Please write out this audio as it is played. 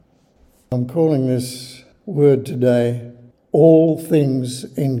I'm calling this word today, all things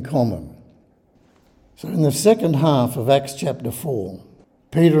in common. So in the second half of Acts chapter 4,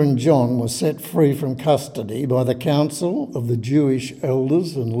 Peter and John were set free from custody by the council of the Jewish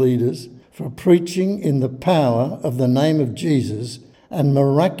elders and leaders for preaching in the power of the name of Jesus and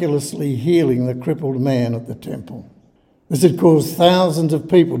miraculously healing the crippled man at the temple. This had caused thousands of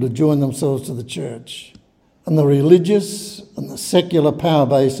people to join themselves to the church, and the religious and the secular power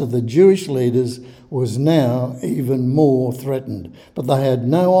base of the Jewish leaders was now even more threatened. But they had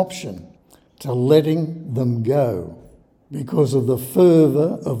no option to letting them go because of the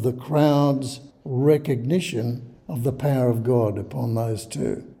fervour of the crowd's recognition of the power of God upon those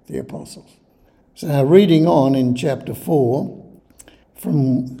two, the apostles. So now reading on in chapter 4,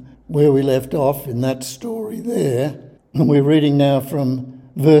 from where we left off in that story there, and we're reading now from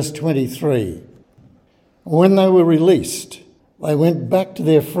verse 23. When they were released, they went back to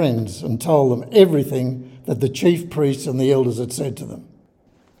their friends and told them everything that the chief priests and the elders had said to them.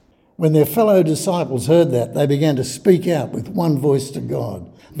 When their fellow disciples heard that, they began to speak out with one voice to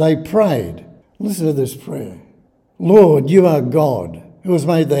God. They prayed. Listen to this prayer. Lord, you are God, who has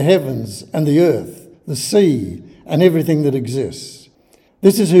made the heavens and the earth, the sea, and everything that exists.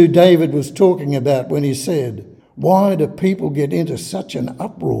 This is who David was talking about when he said, why do people get into such an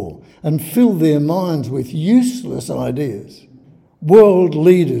uproar and fill their minds with useless ideas? World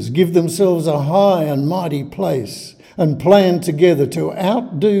leaders give themselves a high and mighty place and plan together to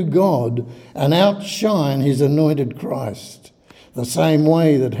outdo God and outshine his anointed Christ, the same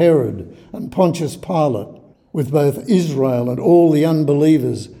way that Herod and Pontius Pilate, with both Israel and all the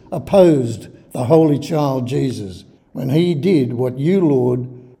unbelievers, opposed the Holy Child Jesus when he did what you, Lord,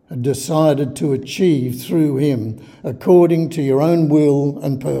 had decided to achieve through him according to your own will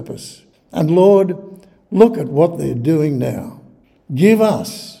and purpose. And Lord, look at what they're doing now. Give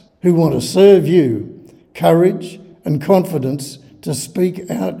us, who want to serve you, courage and confidence to speak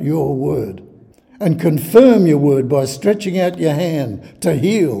out your word and confirm your word by stretching out your hand to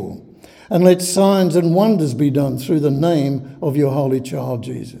heal, and let signs and wonders be done through the name of your Holy Child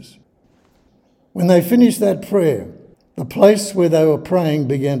Jesus. When they finished that prayer, the place where they were praying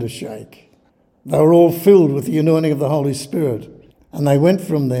began to shake. They were all filled with the anointing of the Holy Spirit, and they went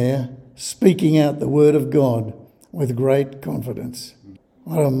from there speaking out the word of God with great confidence.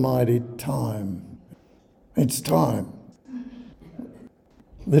 What a mighty time. It's time.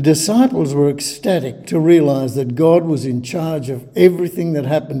 The disciples were ecstatic to realise that God was in charge of everything that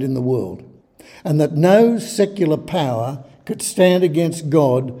happened in the world, and that no secular power could stand against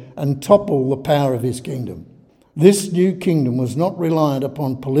God and topple the power of his kingdom. This new kingdom was not reliant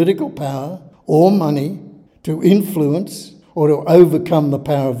upon political power or money to influence or to overcome the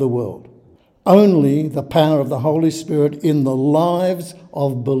power of the world. Only the power of the Holy Spirit in the lives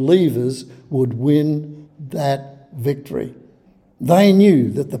of believers would win that victory. They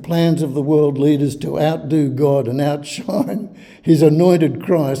knew that the plans of the world leaders to outdo God and outshine his anointed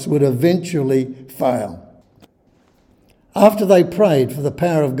Christ would eventually fail. After they prayed for the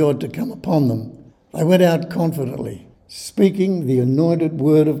power of God to come upon them, they went out confidently, speaking the anointed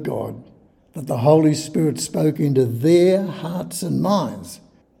word of God that the Holy Spirit spoke into their hearts and minds.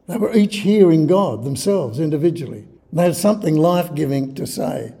 They were each hearing God themselves individually. They had something life-giving to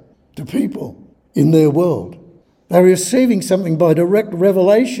say to people in their world. They were receiving something by direct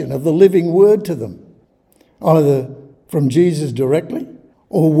revelation of the living word to them, either from Jesus directly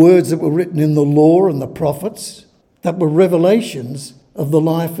or words that were written in the law and the prophets that were revelations of the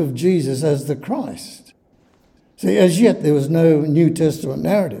life of Jesus as the Christ. See, as yet there was no New Testament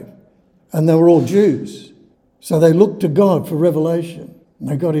narrative, and they were all Jews. So they looked to God for revelation, and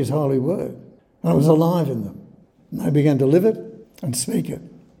they got his holy word, and it was alive in them. And they began to live it and speak it.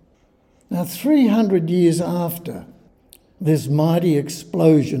 Now, 300 years after this mighty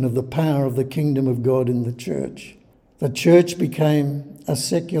explosion of the power of the kingdom of God in the church became a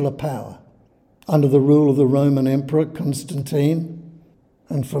secular power under the rule of the Roman Emperor Constantine.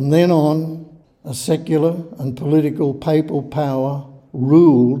 And from then on, a secular and political papal power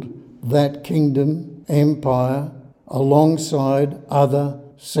ruled that kingdom empire alongside other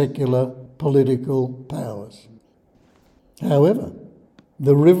secular political powers. However,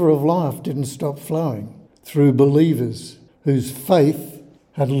 the river of life didn't stop flowing through believers whose faith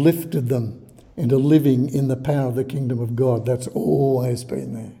had lifted them into living in the power of the kingdom of God. That's always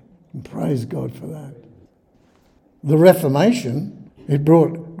been there. And praise God for that. The Reformation, it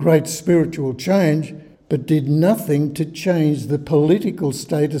brought great spiritual change, but did nothing to change the political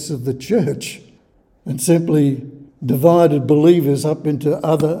status of the church, and simply divided believers up into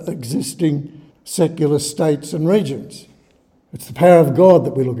other existing secular states and regions. It's the power of God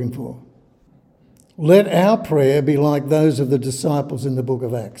that we're looking for. Let our prayer be like those of the disciples in the book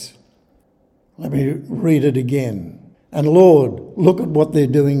of Acts. Let me read it again. And Lord, look at what they're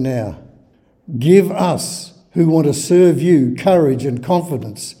doing now. Give us, who want to serve you, courage and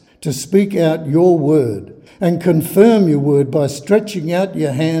confidence to speak out your word and confirm your word by stretching out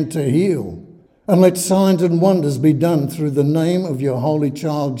your hand to heal. And let signs and wonders be done through the name of your holy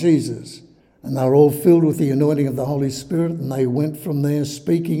child Jesus. And they were all filled with the anointing of the Holy Spirit, and they went from there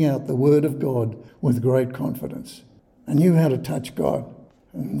speaking out the word of God with great confidence. They knew how to touch God,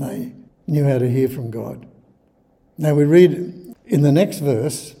 and they knew how to hear from God. Now we read in the next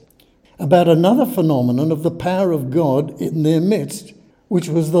verse about another phenomenon of the power of God in their midst, which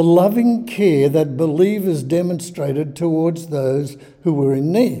was the loving care that believers demonstrated towards those who were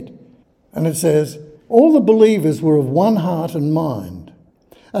in need. And it says, all the believers were of one heart and mind,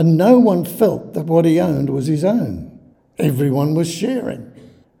 and no one felt that what he owned was his own. Everyone was sharing.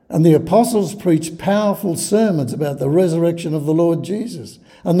 And the apostles preached powerful sermons about the resurrection of the Lord Jesus.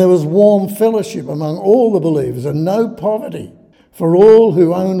 And there was warm fellowship among all the believers and no poverty. For all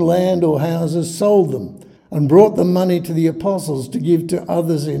who owned land or houses sold them and brought the money to the apostles to give to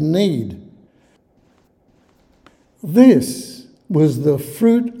others in need. This was the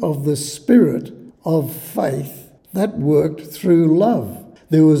fruit of the Spirit of faith that worked through love.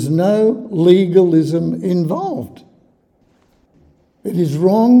 There was no legalism involved. It is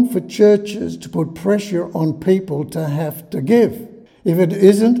wrong for churches to put pressure on people to have to give. If it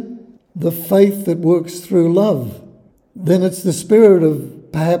isn't the faith that works through love, then it's the spirit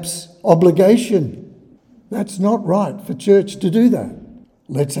of perhaps obligation. That's not right for church to do that.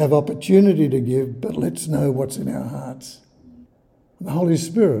 Let's have opportunity to give, but let's know what's in our hearts. The Holy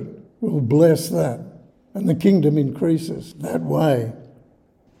Spirit will bless that, and the kingdom increases that way.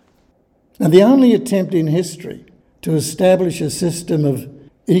 And the only attempt in history to establish a system of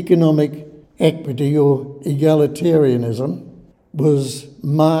economic equity or egalitarianism was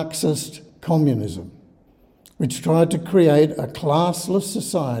Marxist communism, which tried to create a classless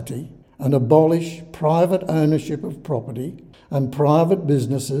society and abolish private ownership of property and private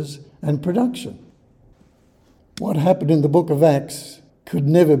businesses and production. What happened in the book of Acts could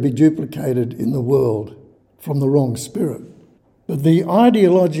never be duplicated in the world from the wrong spirit. But the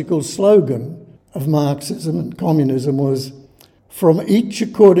ideological slogan of Marxism and communism was, from each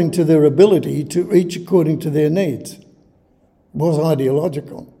according to their ability to each according to their needs. It was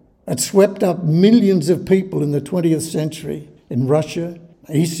ideological. It swept up millions of people in the 20th century in Russia,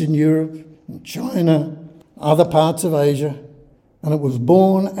 Eastern Europe, China, other parts of Asia, and it was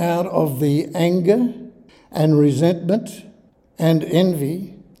born out of the anger and resentment and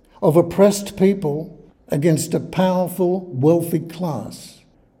envy of oppressed people against a powerful, wealthy class.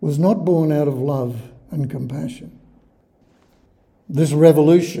 It was not born out of love and compassion. This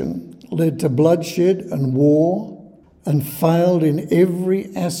revolution led to bloodshed and war and failed in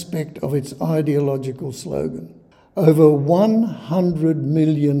every aspect of its ideological slogan. Over 100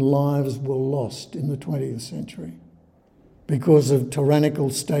 million lives were lost in the 20th century because of tyrannical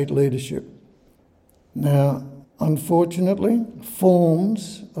state leadership. Now, unfortunately,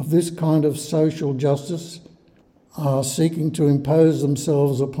 forms of this kind of social justice are seeking to impose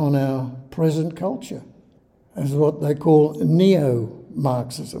themselves upon our present culture as what they call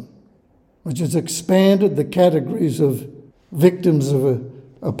neo-Marxism, which has expanded the categories of victims of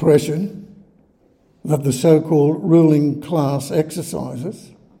oppression that the so-called ruling class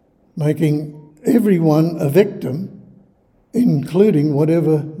exercises, making everyone a victim, including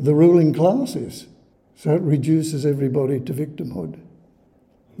whatever the ruling class is. So it reduces everybody to victimhood.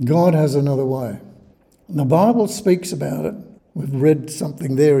 God has another way. And the Bible speaks about it. We've read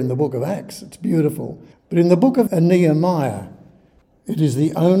something there in the book of Acts. It's beautiful. But in the book of Nehemiah, it is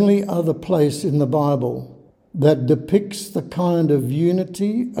the only other place in the Bible that depicts the kind of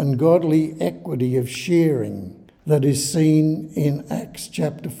unity and godly equity of sharing that is seen in Acts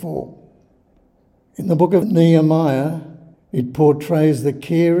chapter 4. In the book of Nehemiah, it portrays the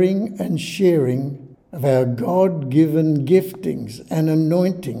caring and sharing of our God-given giftings and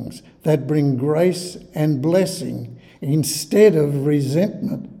anointings that bring grace and blessing instead of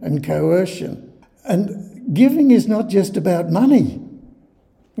resentment and coercion. And giving is not just about money.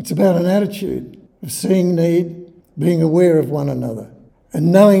 It's about an attitude of seeing need, being aware of one another,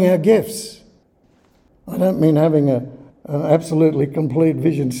 and knowing our gifts. I don't mean having an absolutely complete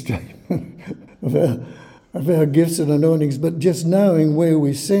vision statement of our gifts and anointings, but just knowing where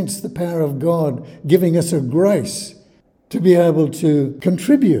we sense the power of God giving us a grace to be able to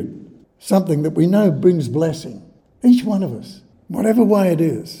contribute something that we know brings blessing. Each one of us, whatever way it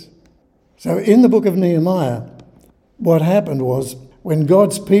is. So in the book of Nehemiah, what happened was when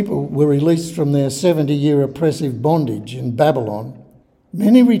God's people were released from their 70-year oppressive bondage in Babylon,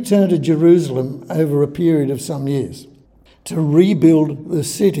 many returned to Jerusalem over a period of some years to rebuild the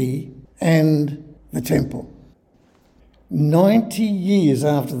city and the temple. 90 years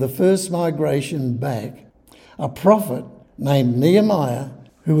after the first migration back, a prophet named Nehemiah,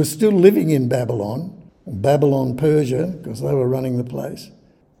 who was still living in Babylon, Persia, because they were running the place,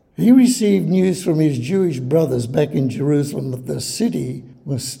 he received news from his Jewish brothers back in Jerusalem that the city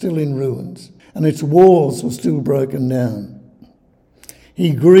was still in ruins and its walls were still broken down.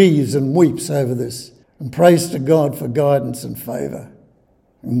 He grieves and weeps over this and prays to God for guidance and favour.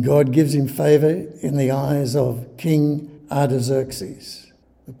 And God gives him favour in the eyes of King Artaxerxes,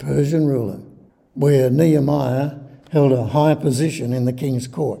 the Persian ruler, where Nehemiah held a high position in the king's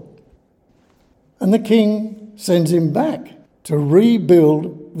court. And the king sends him back to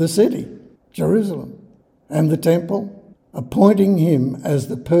rebuild the city, Jerusalem, and the temple, appointing him as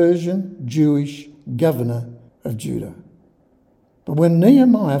the Persian Jewish governor of Judah. But when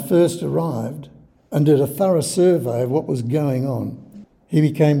Nehemiah first arrived and did a thorough survey of what was going on, he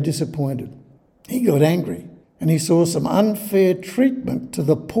became disappointed. He got angry and he saw some unfair treatment to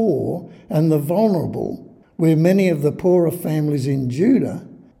the poor and the vulnerable, where many of the poorer families in Judah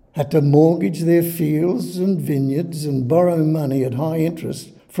had to mortgage their fields and vineyards and borrow money at high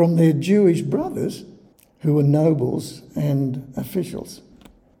interest from their Jewish brothers who were nobles and officials.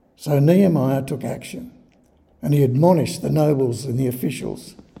 So Nehemiah took action and he admonished the nobles and the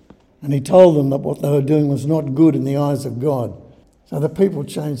officials, and he told them that what they were doing was not good in the eyes of God. So the people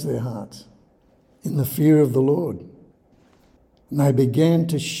changed their hearts in the fear of the Lord. And they began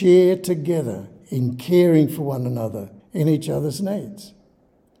to share together in caring for one another in each other's needs.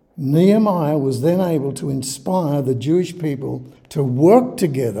 Nehemiah was then able to inspire the Jewish people to work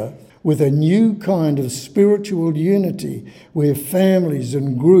together with a new kind of spiritual unity where families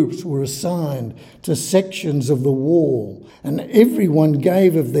and groups were assigned to sections of the wall, and everyone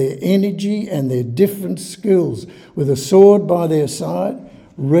gave of their energy and their different skills with a sword by their side,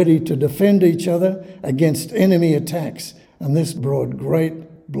 ready to defend each other against enemy attacks. And this brought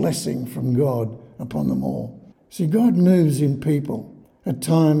great blessing from God upon them all. See, God moves in people at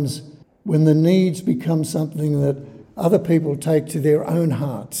times when the needs become something that other people take to their own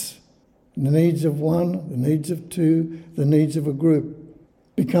hearts. The needs of one, the needs of two, the needs of a group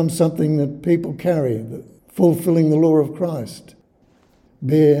become something that people carry, fulfilling the law of Christ.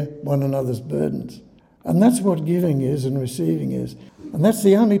 Bear one another's burdens. And that's what giving is and receiving is. And that's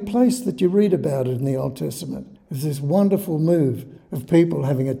the only place that you read about it in the Old Testament, is this wonderful move of people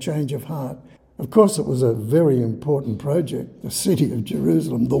having a change of heart. Of course, it was a very important project, the city of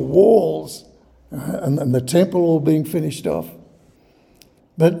Jerusalem, the walls, and the temple all being finished off.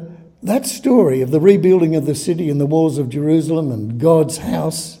 But that story of the rebuilding of the city and the walls of Jerusalem and God's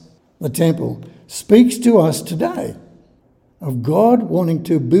house, the temple, speaks to us today of God wanting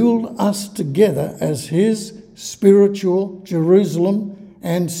to build us together as his spiritual Jerusalem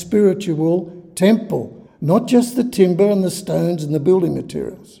and spiritual temple, not just the timber and the stones and the building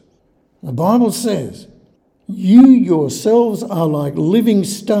materials. The Bible says, you yourselves are like living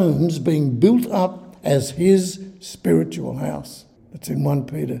stones being built up as his spiritual house. That's in 1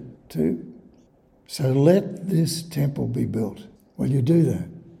 Peter 2. So let this temple be built. Will you do that?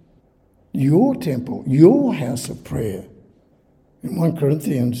 Your temple, your house of prayer. In 1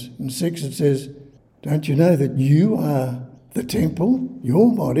 Corinthians 6 it says, don't you know that you are the temple?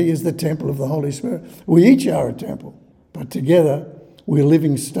 Your body is the temple of the Holy Spirit. We each are a temple, but together we're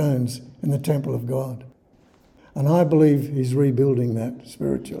living stones in the temple of God. And I believe he's rebuilding that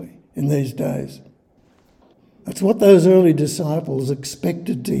spiritually in these days. That's what those early disciples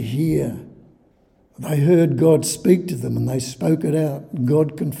expected to hear. They heard God speak to them and they spoke it out.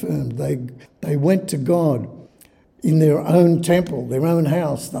 God confirmed. They went to God in their own temple, their own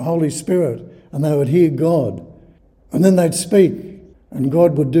house, the Holy Spirit, and they would hear God. And then they'd speak and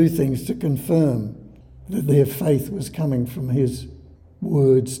God would do things to confirm that their faith was coming from his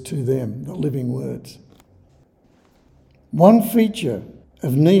words to them, the living words. One feature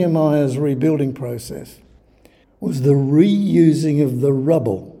of Nehemiah's rebuilding process was the reusing of the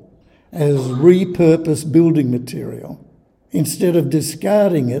rubble as repurposed building material instead of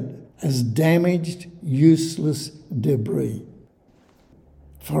discarding it as damaged, useless debris.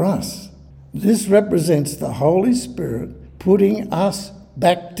 For us, this represents the Holy Spirit putting us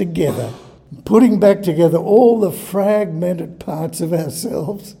back together, putting back together all the fragmented parts of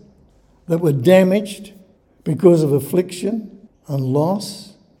ourselves that were damaged because of affliction and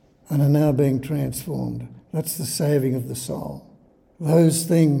loss and are now being transformed. That's the saving of the soul. Those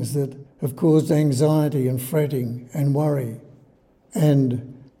things that have caused anxiety and fretting and worry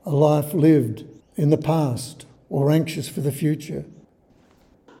and a life lived in the past or anxious for the future.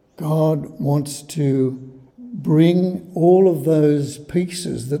 God wants to bring all of those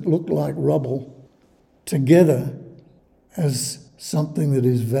pieces that look like rubble together as something that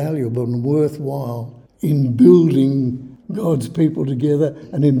is valuable and worthwhile in building God's people together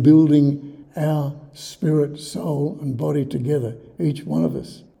and in building our spirit, soul and body together, each one of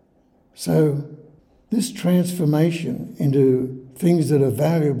us. So this transformation into things that are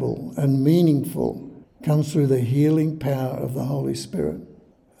valuable and meaningful comes through the healing power of the Holy Spirit.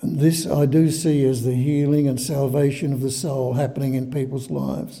 And this I do see as the healing and salvation of the soul happening in people's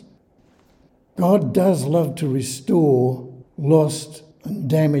lives. God does love to restore lost and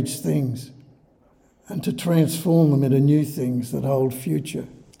damaged things and to transform them into new things that hold future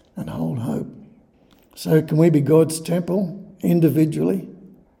and hold hope. So can we be God's temple individually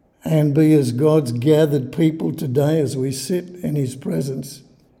and be as God's gathered people today as we sit in his presence?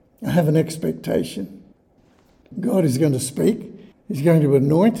 I have an expectation. God is going to speak, he's going to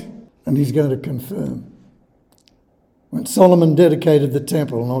anoint, and he's going to confirm. When Solomon dedicated the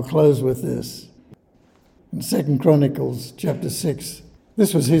temple, and I'll close with this, in 2 Chronicles chapter 6,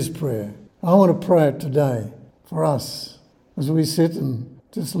 this was his prayer. I want to pray it today for us as we sit and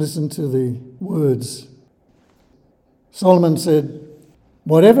just listen to the words. Solomon said,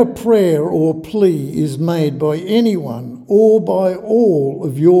 "Whatever prayer or plea is made by anyone or by all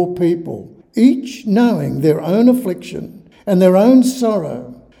of your people, each knowing their own affliction and their own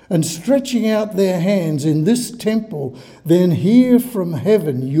sorrow, and stretching out their hands in this temple, then hear from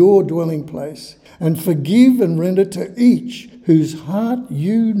heaven your dwelling place, and forgive and render to each whose heart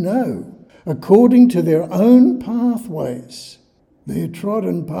you know, according to their own pathways, their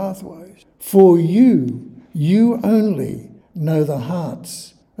trodden pathways. For you only know the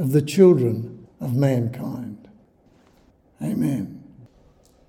hearts of the children of mankind." Amen.